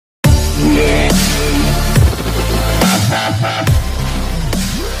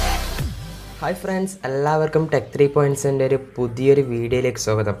Hi friends, എല്ലാവർക്കും tech 3 പോയിൻറ്റ്സിൻ്റെ ഒരു പുതിയൊരു വീഡിയോയിലേക്ക്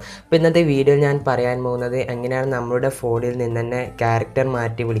സ്വാഗതം. അപ്പോൾ ഇന്നത്തെ വീഡിയോയിൽ ഞാൻ പറയാൻ പോകുന്നത് എങ്ങനെയാണ് നമ്മുടെ ഫോണിൽ നിന്ന് തന്നെ ക്യാരക്ടർ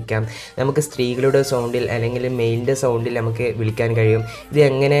മാറ്റി വിളിക്കാം, നമുക്ക് സ്ത്രീകളുടെ സൗണ്ടിൽ അല്ലെങ്കിൽ മെയിലിൻ്റെ സൗണ്ടിൽ നമുക്ക് വിളിക്കാൻ കഴിയും. ഇത്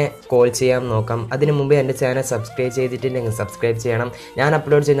എങ്ങനെ കോൾ ചെയ്യാം നോക്കാം. അതിനു മുമ്പ് എൻ്റെ ചാനൽ സബ്സ്ക്രൈബ് ചെയ്തിട്ടുണ്ടെങ്കിൽ സബ്സ്ക്രൈബ് ചെയ്യണം. ഞാൻ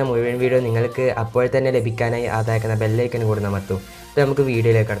അപ്ലോഡ് ചെയ്യുന്ന മുഴുവൻ വീഡിയോ നിങ്ങൾക്ക് അപ്പോൾ തന്നെ ലഭിക്കാനായി അതാക്കുന്ന ബെല്ലൈക്കൺ കൂടെ അമർത്തും. അപ്പോൾ നമുക്ക്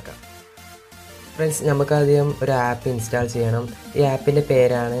വീഡിയോയിലേക്ക് കിടക്കാം. ഫ്രണ്ട്സ്, നമുക്കാദ്യം ഒരു ആപ്പ് ഇൻസ്റ്റാൾ ചെയ്യണം. ഈ ആപ്പിൻ്റെ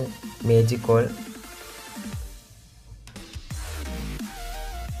പേരാണ് മാജിക് കോൾ.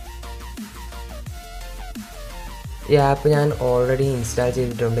 ഈ ആപ്പ് ഞാൻ ഓൾറെഡി ഇൻസ്റ്റാൾ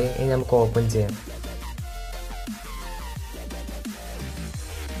ചെയ്തിട്ടുണ്ട്. ഇനി നമുക്ക് ഓപ്പൺ ചെയ്യാം.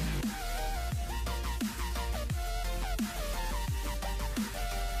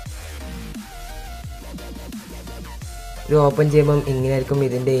 ഇത് ഓപ്പൺ ചെയ്യുമ്പം ഇങ്ങനെയായിരിക്കും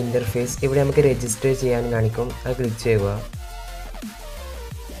ഇതിൻ്റെ ഇൻ്റർഫേസ്. ഇവിടെ നമുക്ക് രജിസ്റ്റർ ചെയ്യാൻ കാണിക്കും. അത് ക്ലിക്ക് ചെയ്യുക.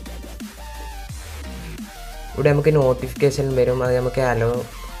 ഇവിടെ നമുക്ക് നോട്ടിഫിക്കേഷൻ വരും. അത് നമുക്ക് അലോ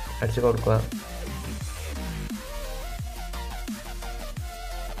അടിച്ചു കൊടുക്കുക.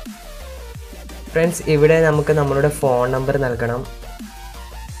 ഫ്രണ്ട്സ്, ഇവിടെ നമുക്ക് നമ്മളുടെ ഫോൺ നമ്പർ നൽകണം.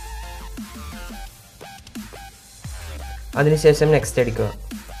 അതിനുശേഷം നെക്സ്റ്റ് അടിക്കുക.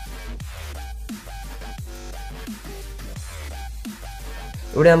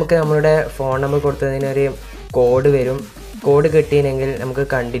 ഇവിടെ നമുക്ക് നമ്മളുടെ ഫോൺ നമ്പർ കൊടുത്തതിനൊരു കോഡ് വരും. കോഡ് കിട്ടിയില്ലെങ്കിൽ നമുക്ക്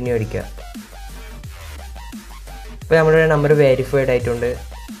കണ്ടിന്യൂ അടിക്കുക. ഇപ്പോൾ നമ്മളുടെ നമ്പർ വെരിഫൈഡ് ആയിട്ടുണ്ട്.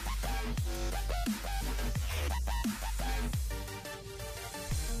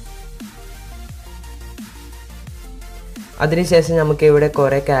 അതിനുശേഷം നമുക്ക് ഇവിടെ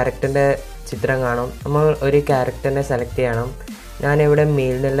കുറേ ക്യാരക്ടറിൻ്റെ ചിത്രം കാണും. നമ്മൾ ഒരു ക്യാരക്ടറിനെ സെലക്ട് ചെയ്യണം. ഞാനിവിടെ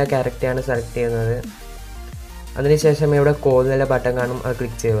മെയിൽ എന്നുള്ള ക്യാരക്ടറാണ് സെലക്ട് ചെയ്യുന്നത്. അതിനുശേഷം ഇവിടെ കോൾ എന്നുള്ള ബട്ടൺ കാണും. അത്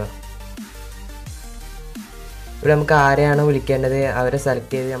ക്ലിക്ക് ചെയ്യുക. ഇവിടെ നമുക്ക് ആരെയാണോ വിളിക്കേണ്ടത് അവരെ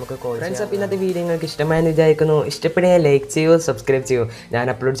സെലക്ട് ചെയ്ത് നമുക്ക് കോൾ ചെയ്യാം. ഫ്രണ്ട്സ്, അപ്പോൾ ഇന്നത്തെ വീഡിയോ നിങ്ങൾക്ക് ഇഷ്ടമായെന്ന് വിചാരിക്കുന്നു. ഇഷ്ടപ്പെടുകയാൽ ലൈക്ക് ചെയ്യൂ, സബ്സ്ക്രൈബ് ചെയ്യൂ. ഞാൻ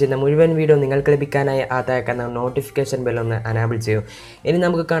അപ്ലോഡ് ചെയ്യുന്ന മുഴുവൻ വീഡിയോ നിങ്ങൾക്ക് ലഭിക്കാനായി താഴെ നോട്ടിഫിക്കേഷൻ ബെല്ലൊന്ന് അനാബിൾ ചെയ്യൂ. ഇനി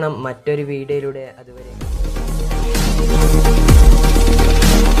നമുക്ക് കാണാം മറ്റൊരു വീഡിയോയിലൂടെ. അതുവരെ